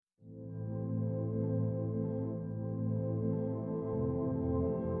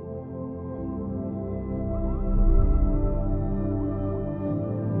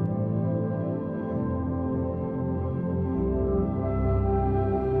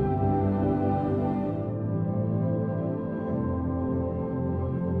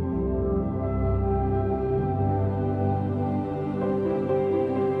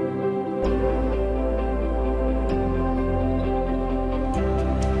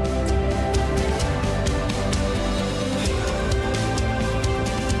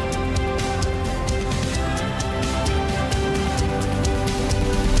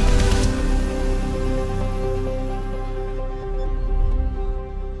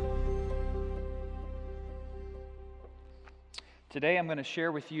Today I'm going to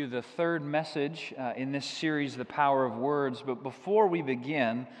share with you the third message in this series, The Power of Words. But before we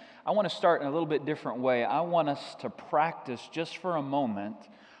begin, I want to start in a little bit different way. I want us to practice just for a moment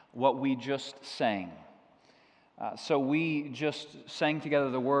what we just sang. So we just sang together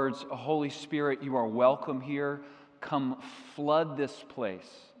the words, Holy Spirit, you are welcome here. Come flood this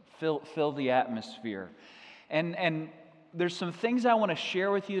place. Fill the atmosphere. And there's some things I want to share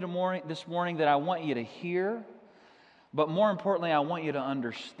with you this morning that I want you to hear. But more importantly, I want you to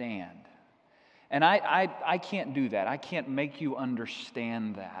understand. And I can't do that. I can't make you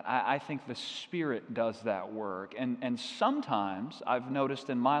understand that. I think the Spirit does that work. And sometimes, I've noticed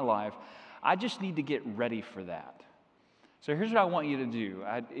in my life, I just need to get ready for that. So here's what I want you to do.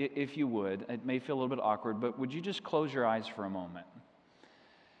 If you would, it may feel a little bit awkward, but would you just close your eyes for a moment?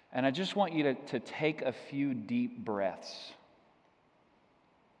 And I just want you to take a few deep breaths.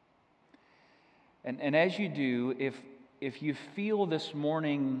 And as you do, if you feel this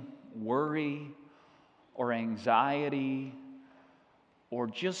morning worry or anxiety or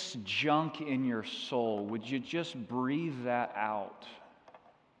just junk in your soul, would you just breathe that out?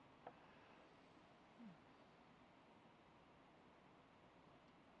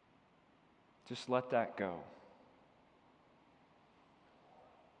 Just let that go.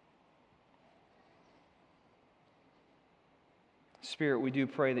 Spirit, we do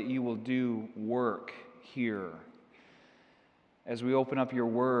pray that you will do work here. As we open up your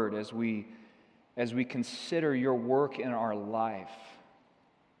word, as we consider your work in our life,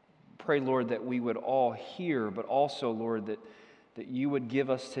 pray, Lord, that we would all hear, but also, Lord, that you would give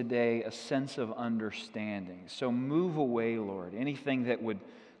us today a sense of understanding. So move away, Lord, anything that would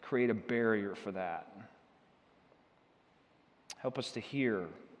create a barrier for that. Help us to hear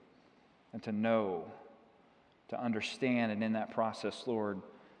and to know, to understand, and in that process, Lord,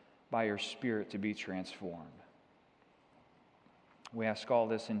 by your Spirit to be transformed. We ask all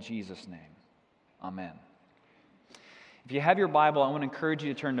this in Jesus' name. Amen. If you have your Bible, I want to encourage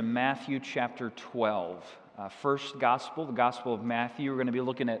you to turn to Matthew chapter 12. First gospel, the Gospel of Matthew. We're going to be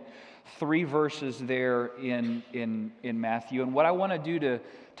looking at 3 verses there in Matthew. And what I want to do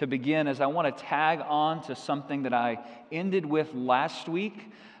to begin is I want to tag on to something that I ended with last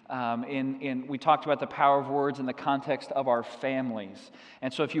week. We talked about the power of words in the context of our families.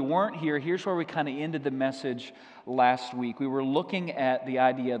 And so if you weren't here, here's where we kind of ended the message last week. We were looking at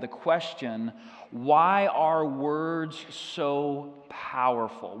the question, why are words so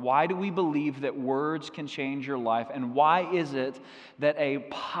powerful? Why do we believe that words can change your life? And why is it that a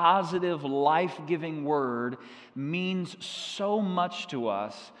positive, life-giving word means so much to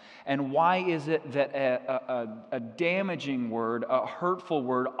us? And why is it that a damaging word, a hurtful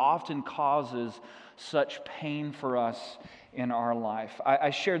word, often causes such pain for us in our life?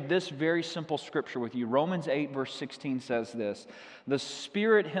 I shared this very simple scripture with you. Romans 8 verse 16 says this, "The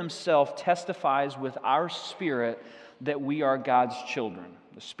Spirit Himself testifies with our spirit that we are God's children."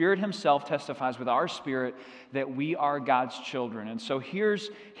 The Spirit Himself testifies with our spirit that we are God's children. And so here's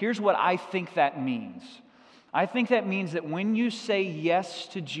what I think that means. I think that means that when you say yes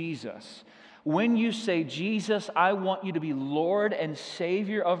to Jesus, when you say, Jesus, I want you to be Lord and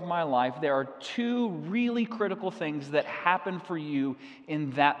Savior of my life, there are 2 really critical things that happen for you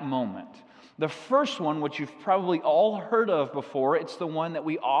in that moment. The first one, which you've probably all heard of before, it's the one that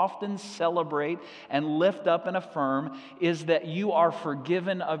we often celebrate and lift up and affirm, is that you are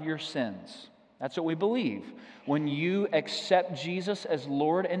forgiven of your sins. That's what we believe. When you accept Jesus as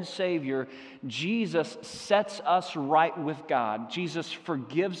Lord and Savior, Jesus sets us right with God. Jesus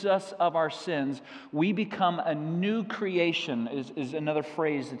forgives us of our sins. We become a new creation, is another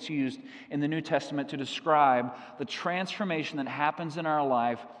phrase that's used in the New Testament to describe the transformation that happens in our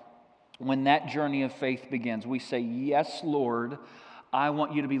life when that journey of faith begins. We say, yes, Lord, I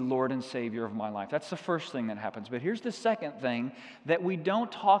want you to be Lord and Savior of my life. That's the first thing that happens. But here's the second thing that we don't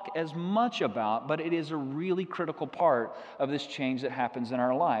talk as much about, but it is a really critical part of this change that happens in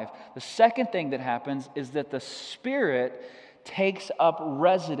our life. The second thing that happens is that the Spirit takes up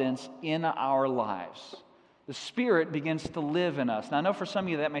residence in our lives. The Spirit begins to live in us. Now, I know for some of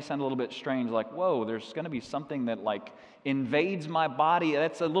you that may sound a little bit strange, like, whoa, there's going to be something that invades my body.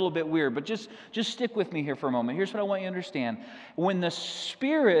 That's a little bit weird, but just stick with me here for a moment. Here's what I want you to understand. When the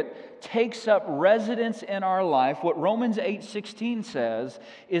Spirit takes up residence in our life, what Romans 8:16 says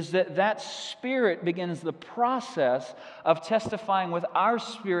is that Spirit begins the process of testifying with our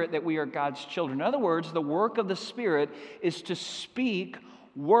spirit that we are God's children. In other words, the work of the Spirit is to speak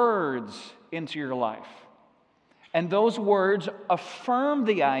words into your life. And those words affirm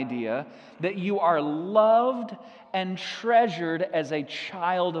the idea that you are loved and treasured as a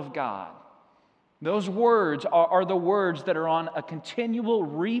child of God. Those words are the words that are on a continual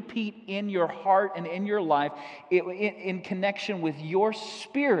repeat in your heart and in your life in connection with your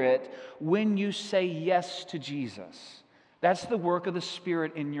spirit when you say yes to Jesus. That's the work of the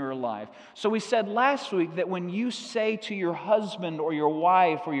Spirit in your life. So we said last week that when you say to your husband or your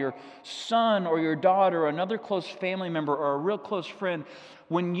wife or your son or your daughter or another close family member or a real close friend,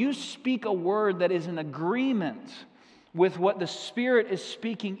 when you speak a word that is in agreement with what the Spirit is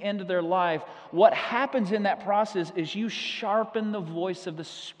speaking into their life, what happens in that process is you sharpen the voice of the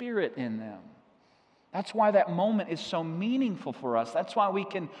Spirit in them. That's why that moment is so meaningful for us. That's why we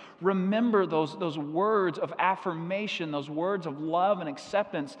can remember those words of affirmation, those words of love and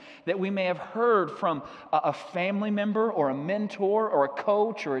acceptance that we may have heard from a family member or a mentor or a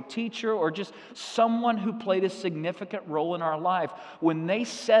coach or a teacher or just someone who played a significant role in our life. When they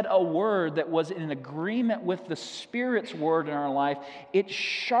said a word that was in agreement with the Spirit's word in our life, it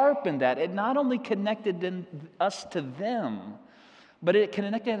sharpened that. It not only connected us to them, but it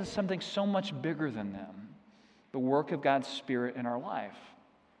connected to something so much bigger than them, the work of God's Spirit in our life.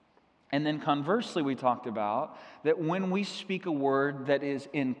 And then conversely, we talked about that when we speak a word that is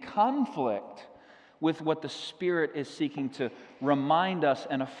in conflict with what the Spirit is seeking to remind us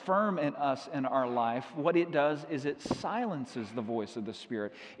and affirm in us in our life, what it does is it silences the voice of the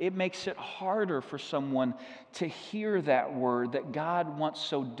Spirit. It makes it harder for someone to hear that word that God wants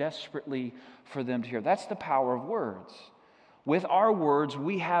so desperately for them to hear. That's the power of words. With our words,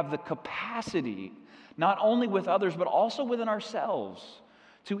 we have the capacity, not only with others, but also within ourselves,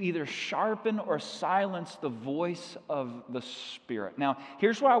 to either sharpen or silence the voice of the Spirit. Now,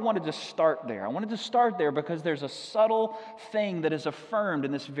 here's where I wanted to start there. I wanted to start there because there's a subtle thing that is affirmed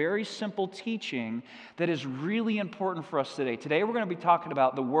in this very simple teaching that is really important for us today. Today, we're going to be talking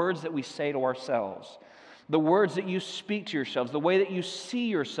about the words that we say to ourselves. The words that you speak to yourselves, the way that you see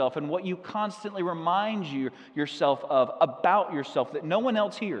yourself, and what you constantly remind yourself of about yourself that no one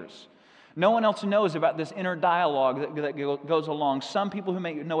else hears. No one else knows about this inner dialogue that goes along. Some people who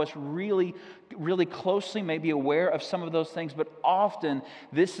may know us really, really closely may be aware of some of those things, but often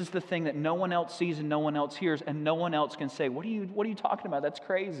this is the thing that no one else sees and no one else hears, and no one else can say, what are you talking about? That's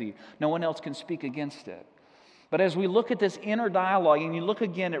crazy. No one else can speak against it. But as we look at this inner dialogue, and you look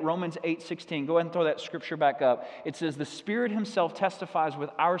again at Romans 8:16, go ahead and throw that scripture back up. It says, the Spirit Himself testifies with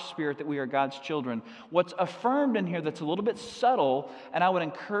our spirit that we are God's children. What's affirmed in here that's a little bit subtle, and I would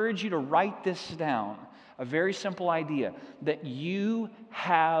encourage you to write this down, a very simple idea, that you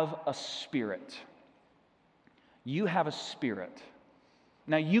have a spirit. You have a spirit.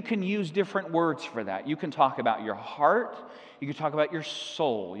 Now, you can use different words for that. You can talk about your heart. You can talk about your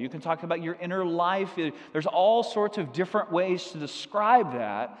soul. You can talk about your inner life. There's all sorts of different ways to describe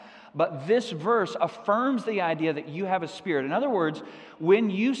that. But this verse affirms the idea that you have a spirit. In other words,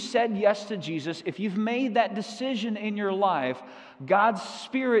 when you said yes to Jesus, if you've made that decision in your life, God's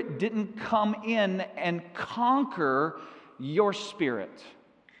Spirit didn't come in and conquer your spirit.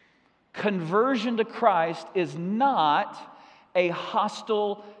 Conversion to Christ is not a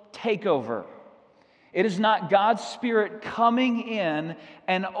hostile takeover. It is not God's Spirit coming in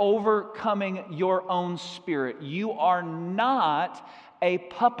and overcoming your own spirit. You are not a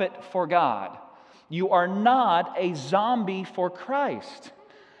puppet for God. You are not a zombie for Christ.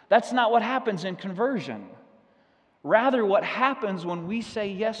 That's not what happens in conversion. Rather, what happens when we say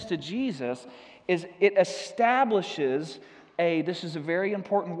yes to Jesus is it establishes this is a very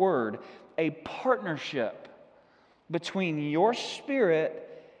important word, a partnership between your spirit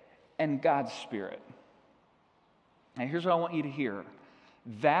and God's Spirit. Now, here's what I want you to hear.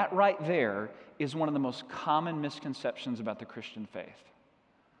 That right there is one of the most common misconceptions about the Christian faith.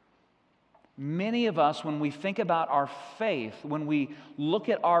 Many of us, when we think about our faith, when we look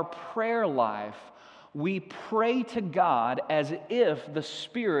at our prayer life, we pray to God as if the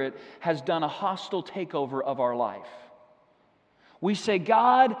Spirit has done a hostile takeover of our life. We say,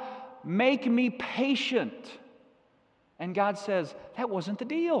 God, make me patient. And God says, that wasn't the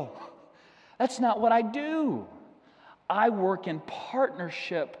deal. That's not what I do. I work in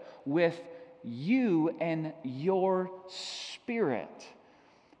partnership with you and your spirit.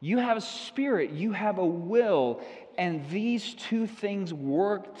 You have a spirit, you have a will, and these two things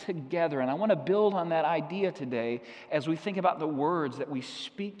work together. And I want to build on that idea today as we think about the words that we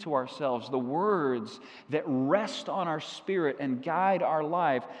speak to ourselves, the words that rest on our spirit and guide our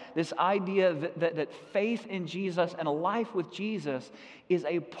life. This idea that faith in Jesus and a life with Jesus is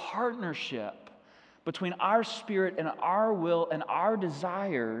a partnership between our spirit and our will and our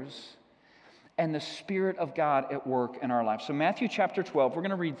desires and the Spirit of God at work in our life. So Matthew chapter 12, we're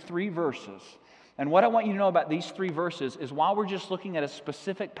going to read 3 verses. And what I want you to know about these 3 verses is while we're just looking at a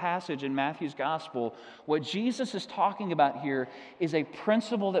specific passage in Matthew's gospel, what Jesus is talking about here is a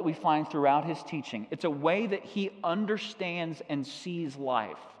principle that we find throughout his teaching. It's a way that he understands and sees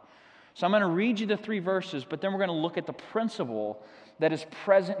life. So I'm going to read you the 3 verses, but then we're going to look at the principle that is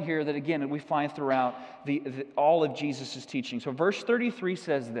present here that, again, we find throughout all of Jesus' teaching. So verse 33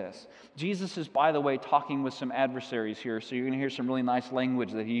 says this. Jesus is, by the way, talking with some adversaries here, so you're going to hear some really nice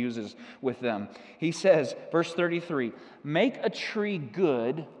language that he uses with them. He says, verse 33, "Make a tree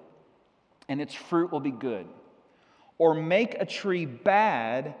good, and its fruit will be good. Or make a tree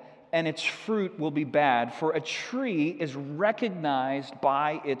bad, and its fruit will be bad. For a tree is recognized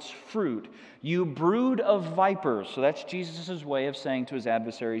by its fruit. You brood of vipers." So that's Jesus' way of saying to his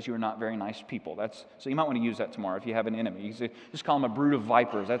adversaries, you are not very nice people. So you might want to use that tomorrow if you have an enemy. You just call them a brood of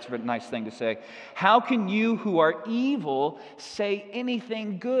vipers. That's a nice thing to say. "How can you who are evil say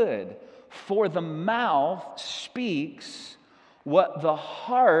anything good? For the mouth speaks what the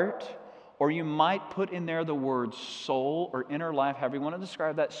heart," or you might put in there the word soul or inner life, however you want to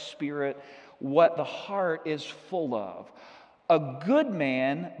describe that, spirit, what the heart is full of. "A good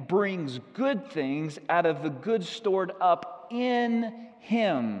man brings good things out of the good stored up in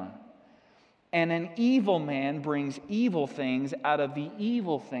him. And an evil man brings evil things out of the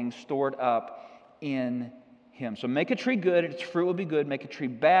evil things stored up in him." So make a tree good, its fruit will be good. Make a tree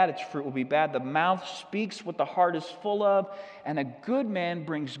bad, its fruit will be bad. The mouth speaks what the heart is full of, and a good man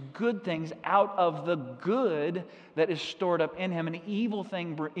brings good things out of the good that is stored up in him. An evil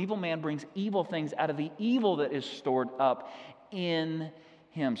man brings evil things out of the evil that is stored up in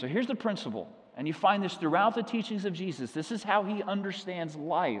him. So here's the principle, and you find this throughout the teachings of Jesus. This is how he understands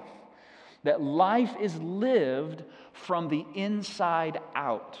life, that life is lived from the inside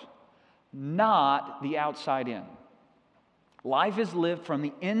out, not the outside in. Life is lived from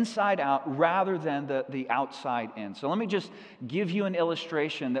the inside out rather than the outside in. So let me just give you an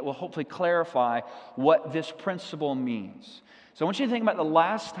illustration that will hopefully clarify what this principle means. So I want you to think about the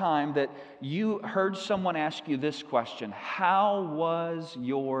last time that you heard someone ask you this question: how was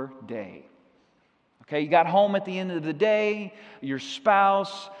your day? Okay, you got home at the end of the day, your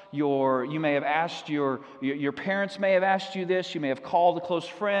spouse, you may have asked your parents may have asked you this, you may have called a close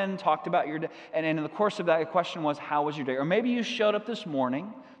friend, talked about your day, and in the course of that, the question was, how was your day? Or maybe you showed up this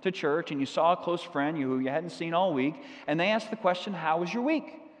morning to church and you saw a close friend who you hadn't seen all week, and they asked the question, how was your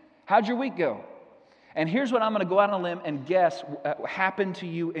week? How'd your week go? And here's what I'm going to go out on a limb and guess happened to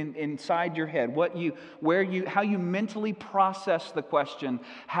you inside your head. How you mentally process the question,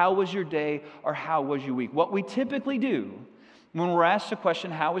 how was your day or how was your week? What we typically do when we're asked the question,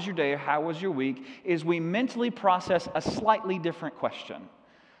 how was your day or how was your week, is we mentally process a slightly different question.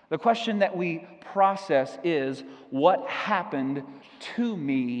 The question that we process is, what happened to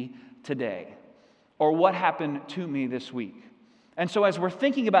me today? Or what happened to me this week? And so as we're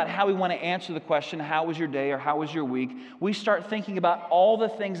thinking about how we want to answer the question, how was your day or how was your week, we start thinking about all the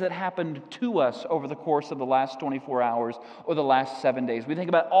things that happened to us over the course of the last 24 hours or the last 7 days. We think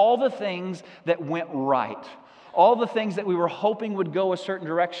about all the things that went right. All the things that we were hoping would go a certain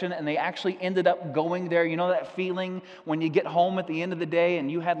direction and they actually ended up going there. You know that feeling when you get home at the end of the day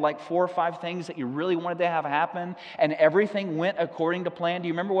and you had like 4 or 5 things that you really wanted to have happen and everything went according to plan? Do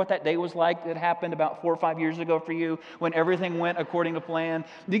you remember what that day was like that happened about 4 or 5 years ago for you when everything went according to plan?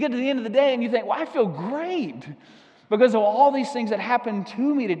 You get to the end of the day and you think, well, I feel great because of all these things that happened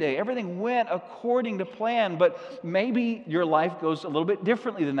to me today. Everything went according to plan, but maybe your life goes a little bit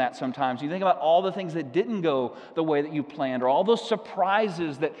differently than that sometimes. You think about all the things that didn't go the way that you planned, or all those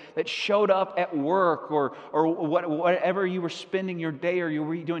surprises that showed up at work, or whatever you were spending your day or you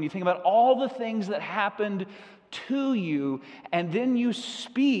were doing. You think about all the things that happened to you, and then you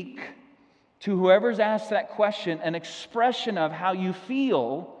speak to whoever's asked that question an expression of how you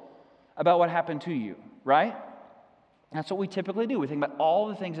feel about what happened to you, right? That's what we typically do. We think about all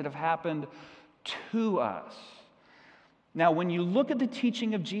the things that have happened to us. Now, when you look at the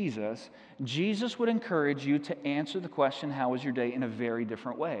teaching of Jesus, Jesus would encourage you to answer the question, how was your day, in a very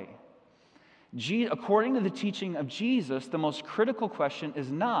different way. According to the teaching of Jesus, the most critical question is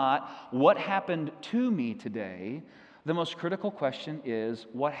not, what happened to me today? The most critical question is,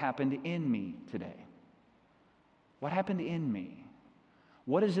 what happened in me today? What happened in me?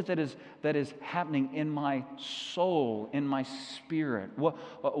 What is it that is happening in my soul, in my spirit?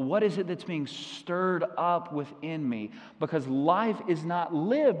 What is it that's being stirred up within me? Because life is not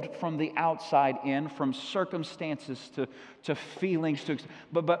lived from the outside in, from circumstances to feelings,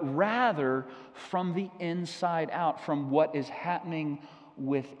 but rather from the inside out, from what is happening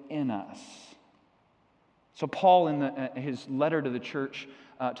within us. So Paul, in his letter to the church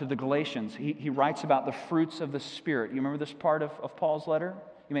to the Galatians, he writes about the fruits of the Spirit. You remember this part of Paul's letter?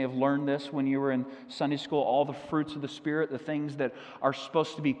 You may have learned this when you were in Sunday school, all the fruits of the Spirit, the things that are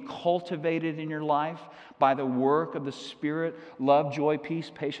supposed to be cultivated in your life by the work of the Spirit: love, joy, peace,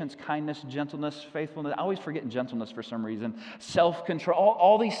 patience, kindness, gentleness, faithfulness. I always forget gentleness for some reason. Self-control,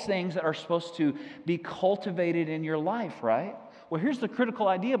 all these things that are supposed to be cultivated in your life, right? Well, here's the critical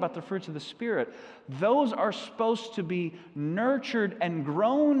idea about the fruits of the Spirit. Those are supposed to be nurtured and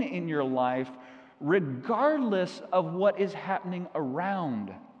grown in your life regardless of what is happening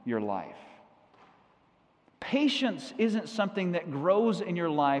around your life. Patience isn't something that grows in your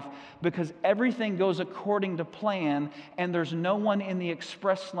life because everything goes according to plan and there's no one in the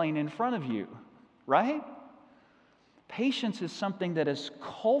express lane in front of you, right? Patience is something that is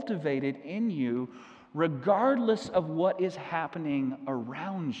cultivated in you regardless of what is happening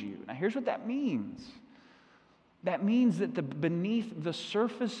around you. Now, here's what that means. That means that beneath the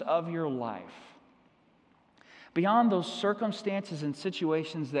surface of your life, beyond those circumstances and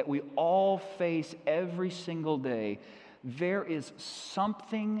situations that we all face every single day, there is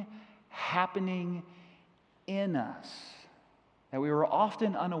something happening in us that we were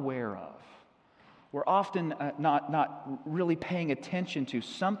often unaware of. We're often not really paying attention to.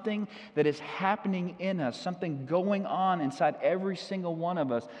 Something that is happening in us, something going on inside every single one of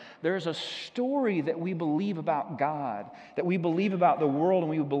us. There's a story that we believe about God, that we believe about the world, and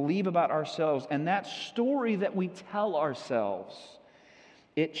we believe about ourselves. And that story that we tell ourselves,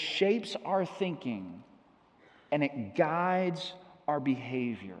 it shapes our thinking and it guides our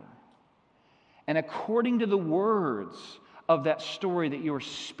behavior. And according to the words of that story that you are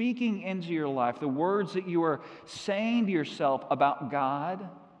speaking into your life, the words that you are saying to yourself about God,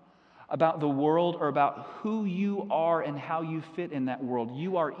 about the world, or about who you are and how you fit in that world,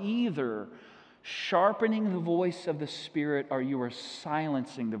 you are either sharpening the voice of the Spirit or you are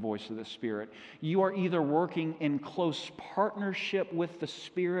silencing the voice of the Spirit. You are either working in close partnership with the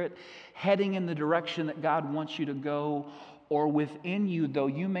Spirit, heading in the direction that God wants you to go, or within you, though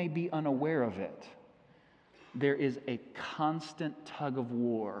you may be unaware of it, there is a constant tug of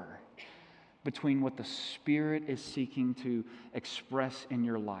war between what the Spirit is seeking to express in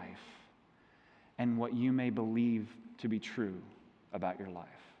your life and what you may believe to be true about your life.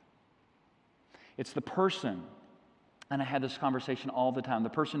 It's the person, and I had this conversation all the time, the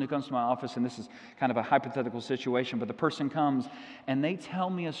person who comes to my office, and this is kind of a hypothetical situation, but the person comes and they tell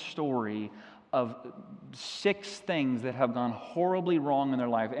me a story of 6 things that have gone horribly wrong in their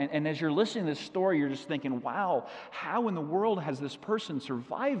life. And as you're listening to this story, you're just thinking, wow, how in the world has this person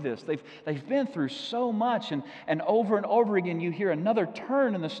survived this? They've been through so much. And over again, you hear another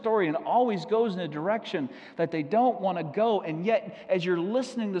turn in the story, and it always goes in a direction that they don't want to go. And yet, as you're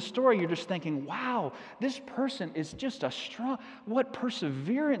listening to the story, you're just thinking, wow, this person is just what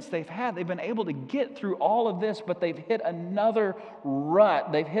perseverance they've had. They've been able to get through all of this, but they've hit another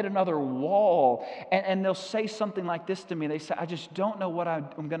rut. They've hit another wall. And they'll say something like this to me. They say, I just don't know what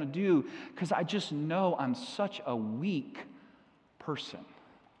I'm going to do because I just know I'm such a weak person.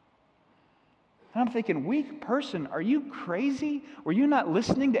 And I'm thinking, weak person? Are you crazy? Were you not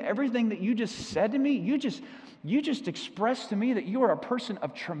listening to everything that you just said to me? You just expressed to me that you are a person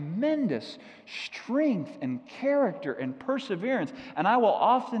of tremendous strength and character and perseverance. And I will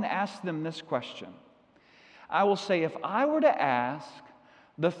often ask them this question. I will say, if I were to ask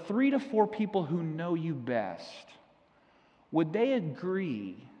the 3 to 4 people who know you best, would they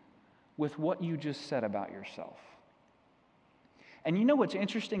agree with what you just said about yourself? And you know what's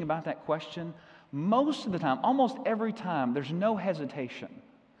interesting about that question? Most of the time, almost every time, there's no hesitation.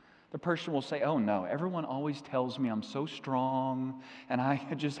 The person will say, oh no, everyone always tells me I'm so strong and I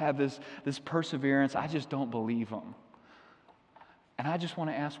just have this perseverance. I just don't believe them. And I just want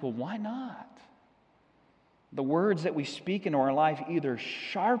to ask, well, why not? The words that we speak into our life either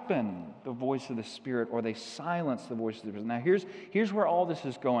sharpen the voice of the Spirit or they silence the voice of the Spirit. Now, here's where all this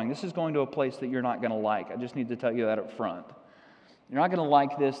is going. This is going to a place that you're not going to like. I just need to tell you that up front. You're not going to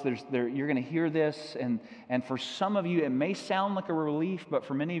like this. You're going to hear this, and for some of you, it may sound like a relief, but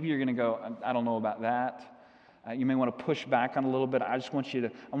for many of you, you're going to go, I don't know about that. You may want to push back on a little bit. I want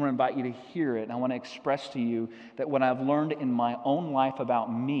to invite you to hear it, and I want to express to you that what I've learned in my own life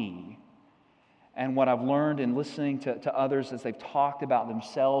about me and what I've learned in listening to others as they've talked about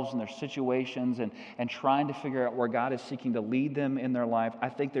themselves and their situations and trying to figure out where God is seeking to lead them in their life, I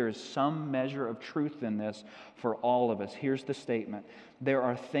think there is some measure of truth in this for all of us. Here's the statement. There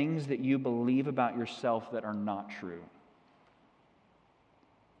are things that you believe about yourself that are not true.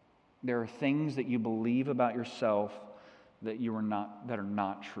 There are things that you believe about yourself that are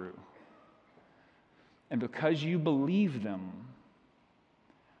not true. And because you believe them,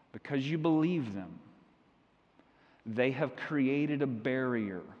 because you believe them, they have created a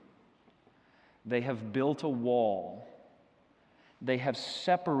barrier. They have built a wall. They have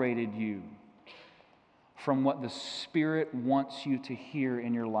separated you from what the Spirit wants you to hear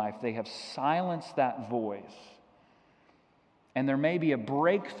in your life. They have silenced that voice. And there may be a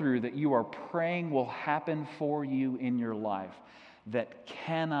breakthrough that you are praying will happen for you in your life that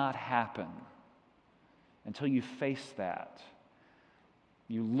cannot happen until you face that.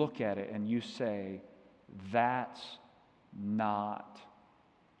 You look at it and you say, that's not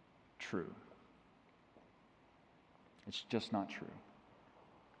true. It's just not true.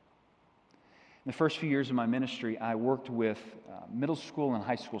 In the first few years of my ministry, I worked with middle school and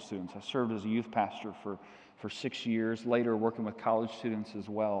high school students. I served as a youth pastor for 6 years, later working with college students as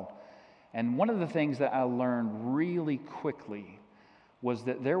well. And one of the things that I learned really quickly was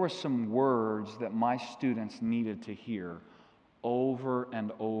that there were some words that my students needed to hear over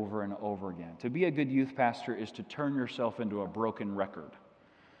and over and over again. To be a good youth pastor is to turn yourself into a broken record.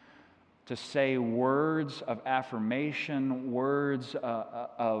 To say words of affirmation, words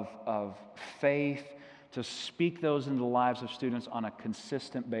of faith, to speak those into the lives of students on a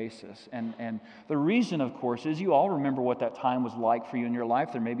consistent basis. And the reason, of course, is you all remember what that time was like for you in your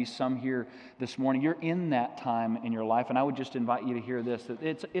life. There may be some here this morning. You're in that time in your life, and I would just invite you to hear this, that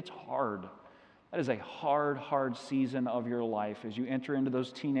it's hard. That is a hard season of your life as you enter into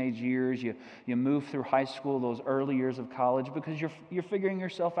those teenage years, you move through high school, those early years of college, because you're figuring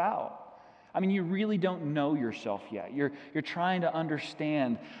yourself out. I mean, you really don't know yourself yet. You're trying to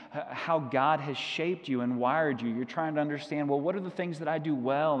understand how God has shaped you and wired you. You're trying to understand, well, what are the things that I do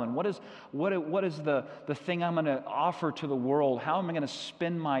well, and what is the thing I'm going to offer to the world? How am I going to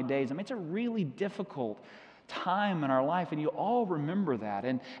spend my days? I mean, it's a really difficult time in our life, and you all remember that.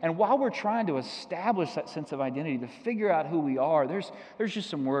 And while we're trying to establish that sense of identity, to figure out who we are, there's just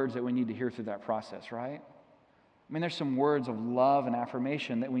some words that we need to hear through that process, right? I mean, there's some words of love and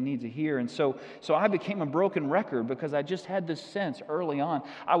affirmation that we need to hear. And so I became a broken record because I just had this sense early on.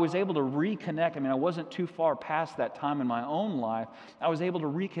 I was able to reconnect. I mean, I wasn't too far past that time in my own life. I was able to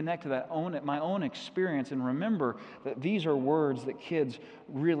reconnect to my own experience and remember that these are words that kids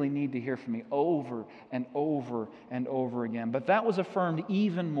really need to hear from me over and over and over again. But that was affirmed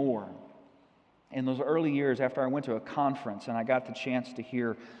even more in those early years after I went to a conference and I got the chance to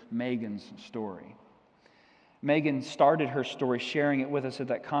hear Megan's story. Megan started her story sharing it with us at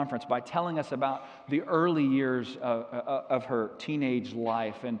that conference by telling us about the early years of her teenage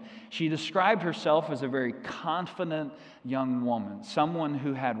life. And she described herself as a very confident young woman, someone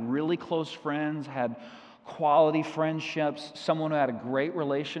who had really close friends, had quality friendships, someone who had a great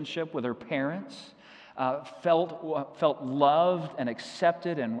relationship with her parents, felt loved and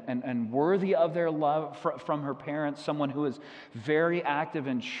accepted and worthy of their love from her parents, someone who was very active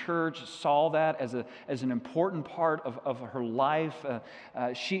in church, saw that as an important part of her life.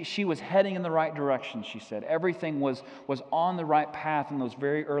 She was heading in the right direction, she said. Everything was on the right path in those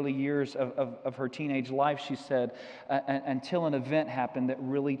very early years of her teenage life, she said, until an event happened that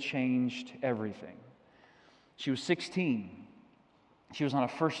really changed everything. She was 16. She was on a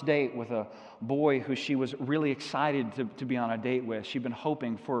first date with a boy who she was really excited to be on a date with. She'd been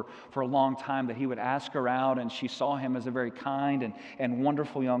hoping for a long time that he would ask her out, and she saw him as a very kind and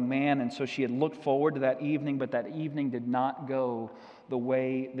wonderful young man, and so she had looked forward to that evening, but that evening did not go the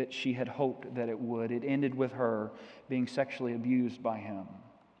way that she had hoped that it would. It ended with her being sexually abused by him.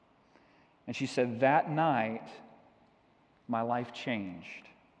 And she said, that night, my life changed.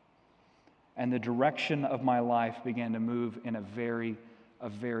 And the direction of my life began to move in a very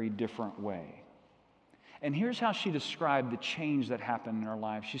different way. And here's how she described the change that happened in her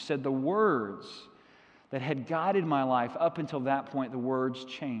life. She said, the words that had guided my life up until that point, the words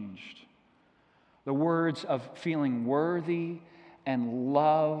changed. The words of feeling worthy and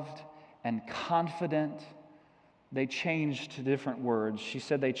loved and confident, they changed to different words. She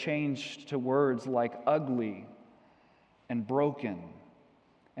said they changed to words like ugly and broken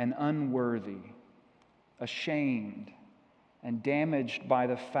and unworthy, ashamed, and damaged by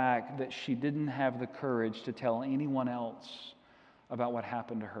the fact that she didn't have the courage to tell anyone else about what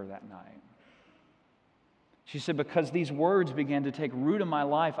happened to her that night. She said, because these words began to take root in my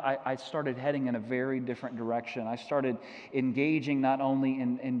life, I started heading in a very different direction. I started engaging not only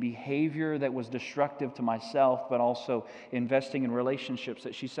in behavior that was destructive to myself, but also investing in relationships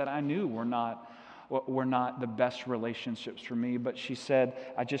that she said I knew were not the best relationships for me, but she said,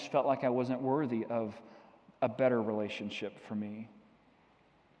 I just felt like I wasn't worthy of a better relationship for me.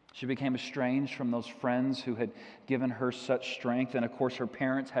 She became estranged from those friends who had given her such strength. And of course, her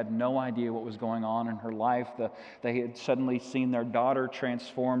parents had no idea what was going on in her life. They had suddenly seen their daughter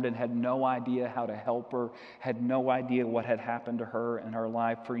transformed and had no idea how to help her, had no idea what had happened to her in her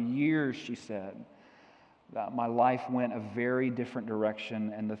life. For years, she said, my life went a very different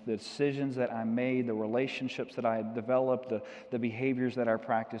direction, and the decisions that I made, the relationships that I had developed, the behaviors that I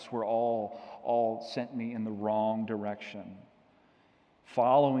practiced were all sent me in the wrong direction.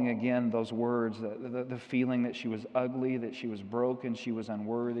 Following again those words, the feeling that she was ugly, that she was broken, she was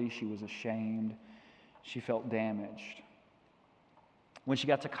unworthy, she was ashamed, she felt damaged. When she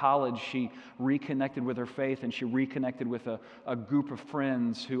got to college, she reconnected with her faith, and she reconnected with a group of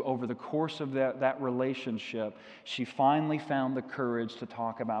friends who, over the course of that relationship, she finally found the courage to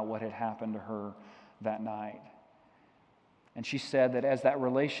talk about what had happened to her that night. And she said that as that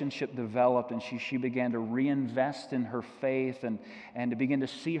relationship developed and she began to reinvest in her faith and to begin to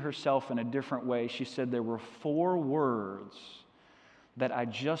see herself in a different way, she said there were 4 words that I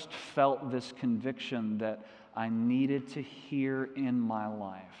just felt this conviction that I needed to hear in my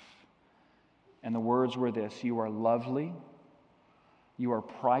life. And the words were this: you are lovely, you are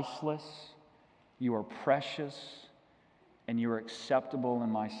priceless, you are precious, and you are acceptable in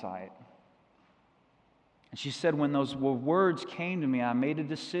my sight. And she said, when those words came to me, I made a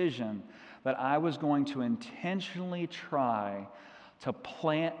decision that I was going to intentionally try to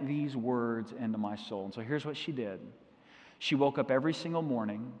plant these words into my soul. And so here's what she did. She woke up every single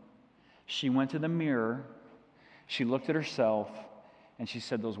morning. She went to the mirror. She looked at herself, and she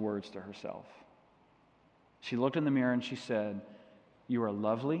said those words to herself. She looked in the mirror, and she said, you are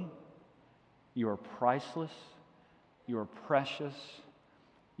lovely. You are priceless. You are precious.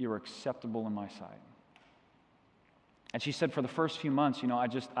 You are acceptable in my sight. And she said for the first few months,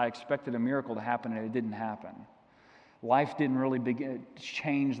 I expected a miracle to happen, and it didn't happen. Life didn't really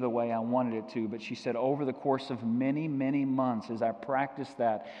change the way I wanted it to, but she said over the course of many, many months, as I practiced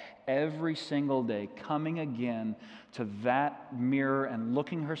that every single day, coming again to that mirror and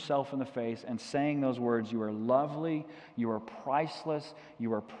looking herself in the face and saying those words, you are lovely, you are priceless,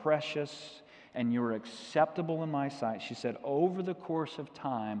 you are precious, and you are acceptable in my sight. She said over the course of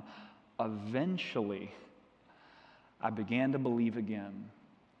time, eventually, I began to believe again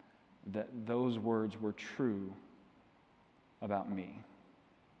that those words were true about me.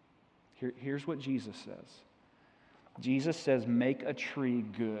 Here's what Jesus says. Jesus says, make a tree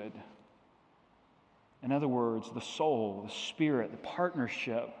good. In other words, the soul, the spirit, the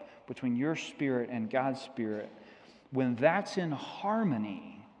partnership between your spirit and God's spirit, when that's in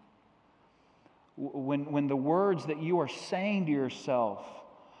harmony, when the words that you are saying to yourself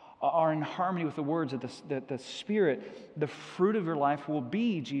are in harmony with the words that the Spirit, the fruit of your life will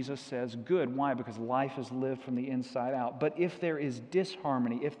be, Jesus says, good. Why? Because life is lived from the inside out. But if there is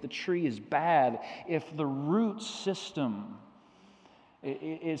disharmony, if the tree is bad, if the root system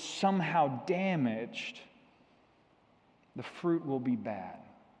is somehow damaged, the fruit will be bad.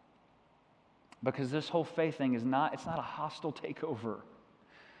 Because this whole faith thing it's not a hostile takeover.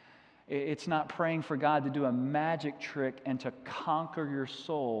 It's not praying for God to do a magic trick and to conquer your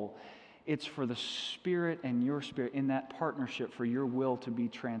soul. It's for the Spirit and your spirit in that partnership for your will to be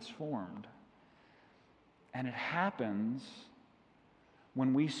transformed. And it happens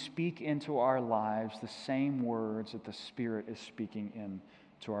when we speak into our lives the same words that the Spirit is speaking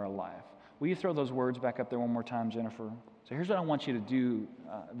into our life. Will you throw those words back up there one more time, Jennifer? So here's what I want you to do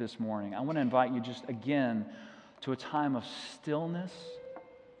this morning. I want to invite you just again to a time of stillness.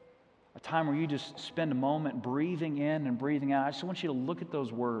 A time where you just spend a moment breathing in and breathing out. I just want you to look at those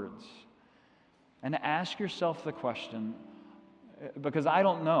words and to ask yourself the question, because I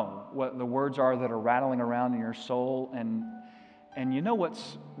don't know what the words are that are rattling around in your soul. And you know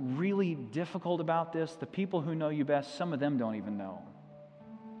what's really difficult about this? The people who know you best, some of them don't even know.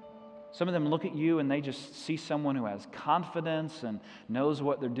 Some of them look at you and they just see someone who has confidence and knows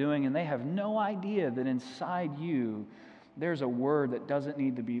what they're doing, and they have no idea that inside you there's a word that doesn't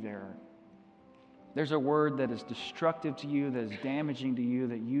need to be there. There's a word that is destructive to you, that is damaging to you,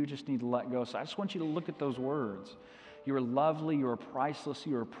 that you just need to let go. So I just want you to look at those words. You are lovely, you are priceless,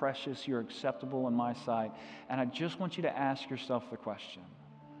 you are precious, you are acceptable in my sight. And I just want you to ask yourself the question,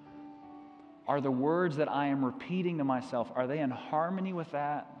 are the words that I am repeating to myself, are they in harmony with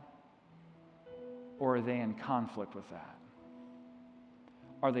that? Or are they in conflict with that?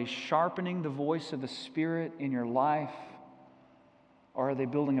 Are they sharpening the voice of the Spirit in your life? Or are they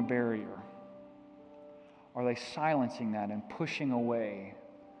building a barrier? Are they silencing that and pushing away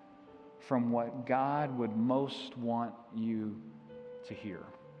from what God would most want you to hear?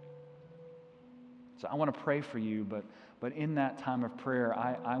 So I want to pray for you, but in that time of prayer,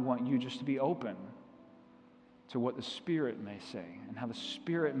 I want you just to be open to what the Spirit may say and how the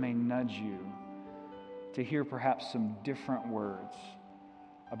Spirit may nudge you to hear perhaps some different words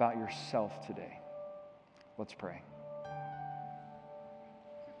about yourself today. Let's pray.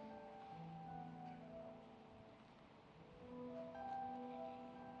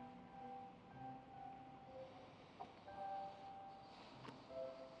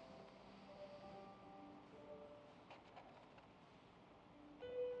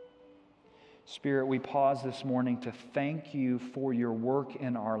 Spirit, we pause this morning to thank you for your work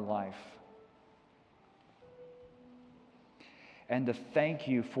in our life. And to thank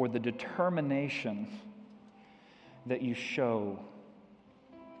you for the determination that you show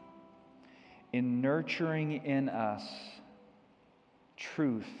in nurturing in us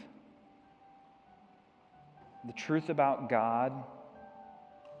truth. The truth about God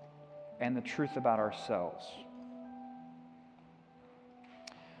and the truth about ourselves.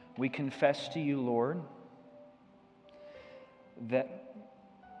 We confess to you, Lord, that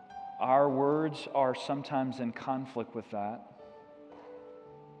our words are sometimes in conflict with that.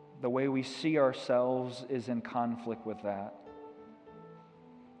 The way we see ourselves is in conflict with that.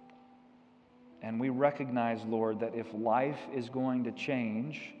 And we recognize, Lord, that if life is going to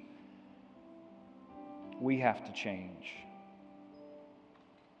change, we have to change.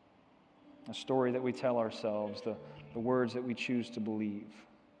 A story that we tell ourselves, the words that we choose to believe.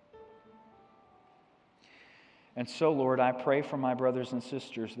 And so, Lord, I pray for my brothers and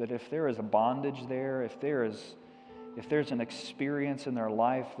sisters that if there is a bondage there, if there's an experience in their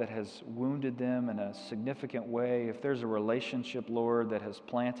life that has wounded them in a significant way, if there's a relationship, Lord, that has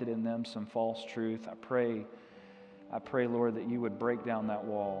planted in them some false truth, I pray, Lord, that you would break down that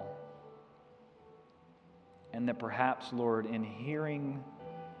wall. And that perhaps, Lord, in hearing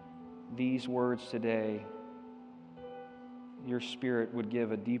these words today, your Spirit would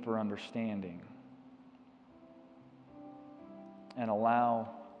give a deeper understanding and allow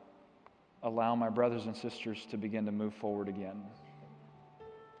my brothers and sisters to begin to move forward again.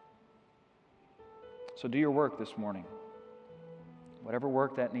 So do your work this morning. Whatever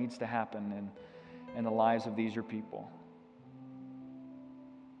work that needs to happen in the lives of these your people.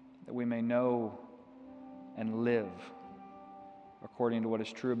 That we may know and live according to what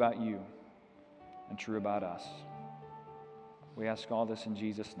is true about you and true about us. We ask all this in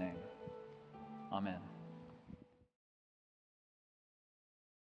Jesus' name. Amen.